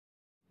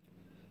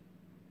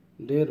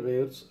Dear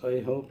viewers,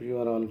 I hope you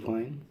are all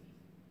fine.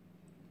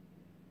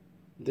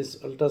 This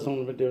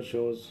ultrasound video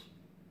shows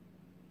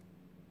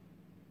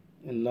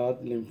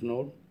enlarged lymph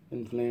node,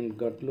 inflamed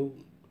gut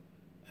loop,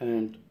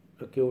 and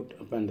acute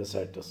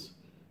appendicitis.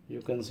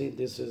 You can see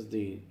this is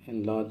the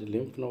enlarged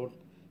lymph node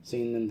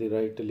seen in the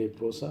right iliac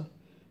fossa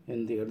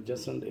in the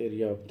adjacent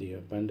area of the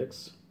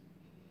appendix.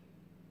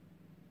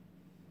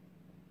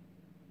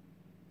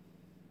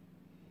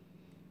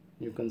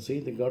 You can see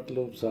the gut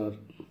loops are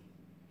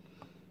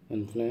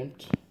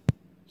inflamed,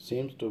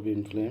 seems to be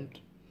inflamed.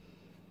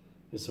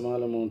 A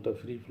small amount of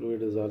free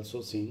fluid is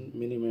also seen,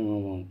 minimum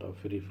amount of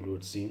free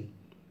fluid seen.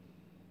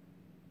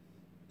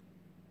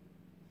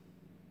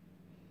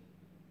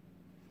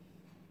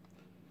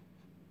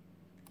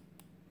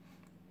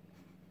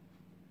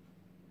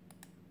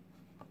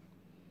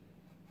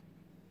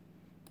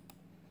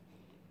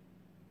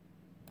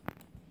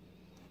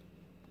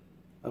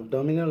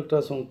 Abdominal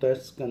ultrasound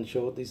tests can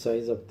show the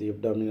size of the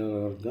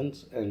abdominal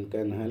organs and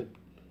can help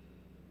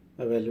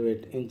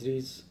evaluate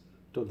injuries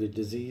to the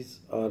disease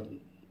or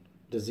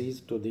disease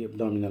to the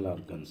abdominal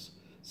organs.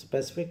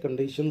 Specific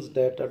conditions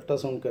that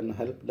ultrasound can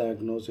help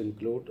diagnose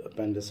include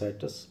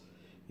appendicitis,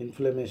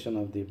 inflammation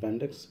of the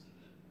appendix,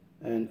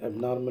 and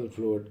abnormal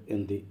fluid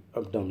in the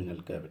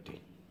abdominal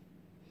cavity.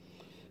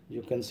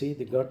 You can see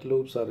the gut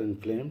loops are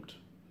inflamed,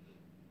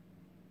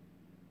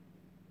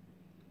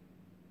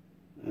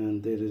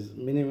 and there is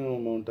minimum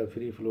amount of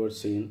free fluid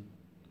seen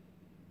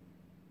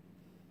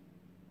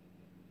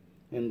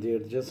in the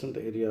adjacent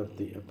area of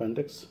the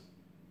appendix.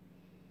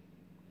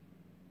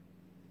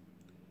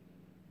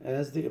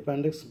 As the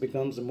appendix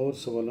becomes more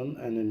swollen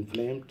and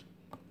inflamed,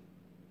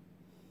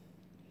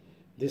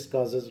 this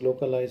causes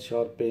localized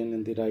sharp pain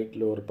in the right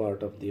lower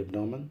part of the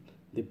abdomen.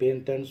 The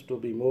pain tends to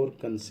be more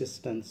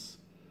constant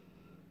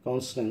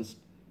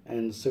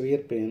and severe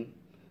pain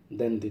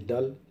than the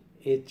dull,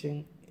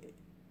 itching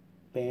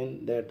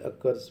pain that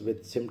occurs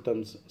with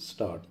symptoms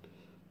start.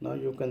 Now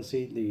you can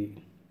see the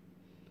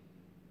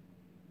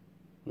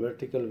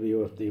vertical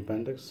view of the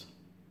appendix,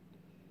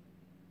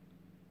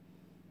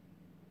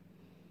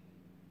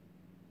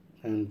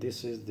 and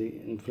this is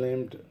the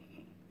inflamed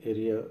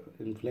area,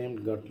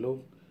 inflamed gut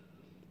loop,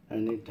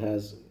 and it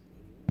has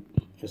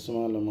a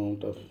small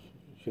amount of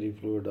free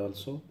fluid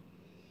also.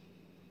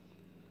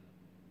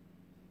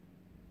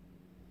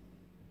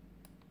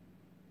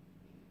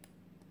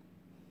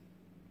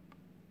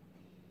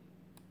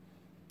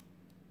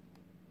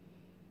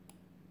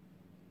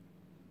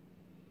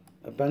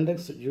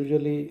 Appendix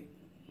usually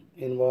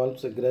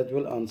involves a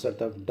gradual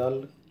onset of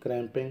dull,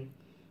 cramping,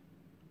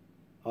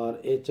 or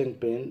itching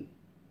pain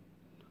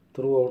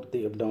throughout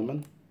the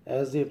abdomen.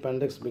 As the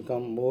appendix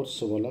becomes more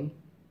swollen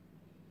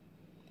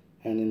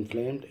and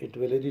inflamed, it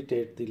will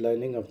irritate the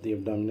lining of the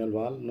abdominal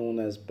wall known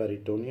as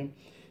peritoneum.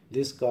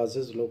 This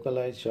causes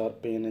localized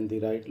sharp pain in the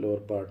right lower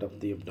part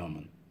of the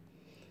abdomen.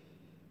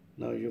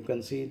 Now you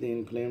can see the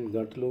inflamed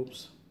gut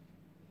loops.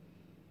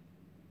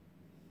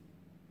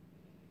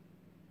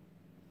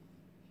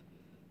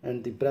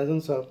 And the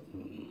presence of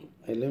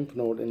a lymph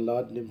node,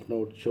 enlarged lymph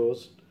node,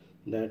 shows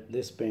that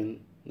this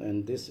pain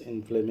and this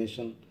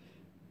inflammation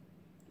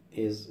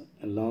is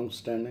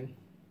long-standing.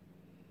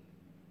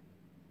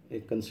 A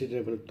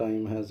considerable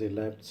time has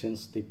elapsed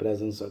since the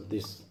presence of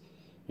this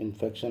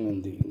infection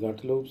in the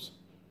gut loops,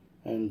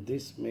 and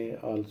this may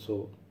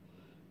also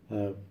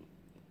have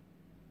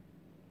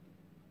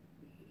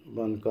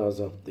one cause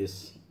of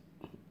this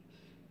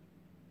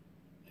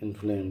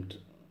inflamed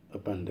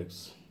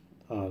appendix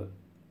or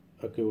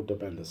acute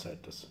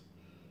appendicitis.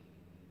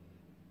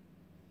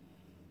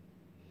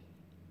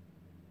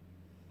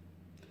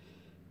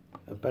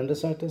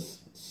 Appendicitis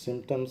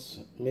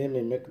symptoms may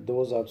mimic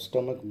those of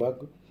stomach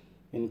bug,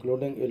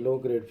 including a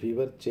low-grade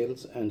fever,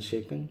 chills, and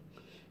shaking.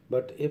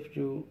 But if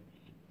you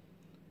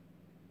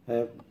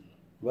have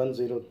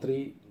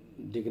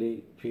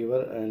 103-degree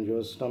fever and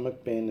your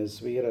stomach pain is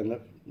severe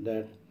enough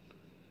that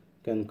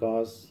can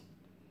cause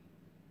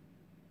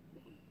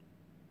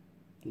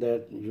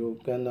that you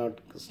cannot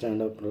stand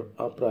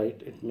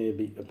upright, it may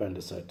be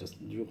appendicitis.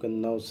 You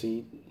can now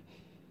see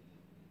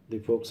the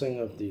focusing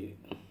of the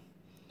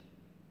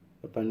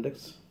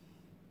appendix,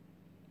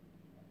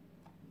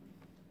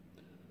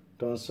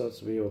 transverse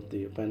view of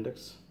the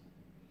appendix.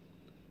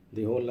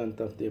 The whole length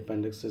of the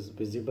appendix is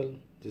visible.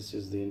 This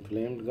is the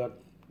inflamed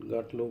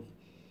gut loop,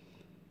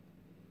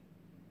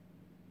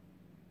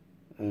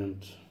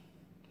 and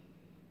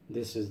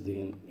this is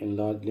the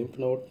enlarged lymph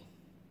node.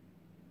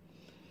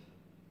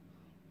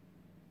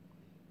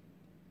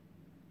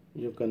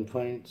 You can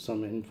find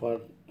some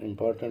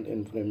important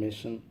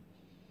information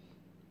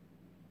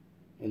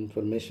in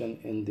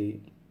the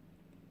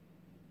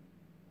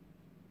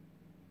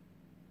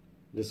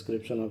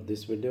description of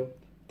this video.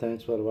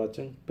 Thanks for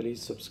watching.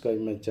 Please subscribe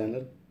my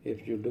channel.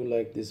 If you do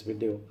like this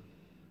video,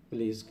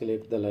 please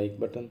click the like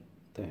button.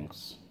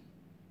 Thanks.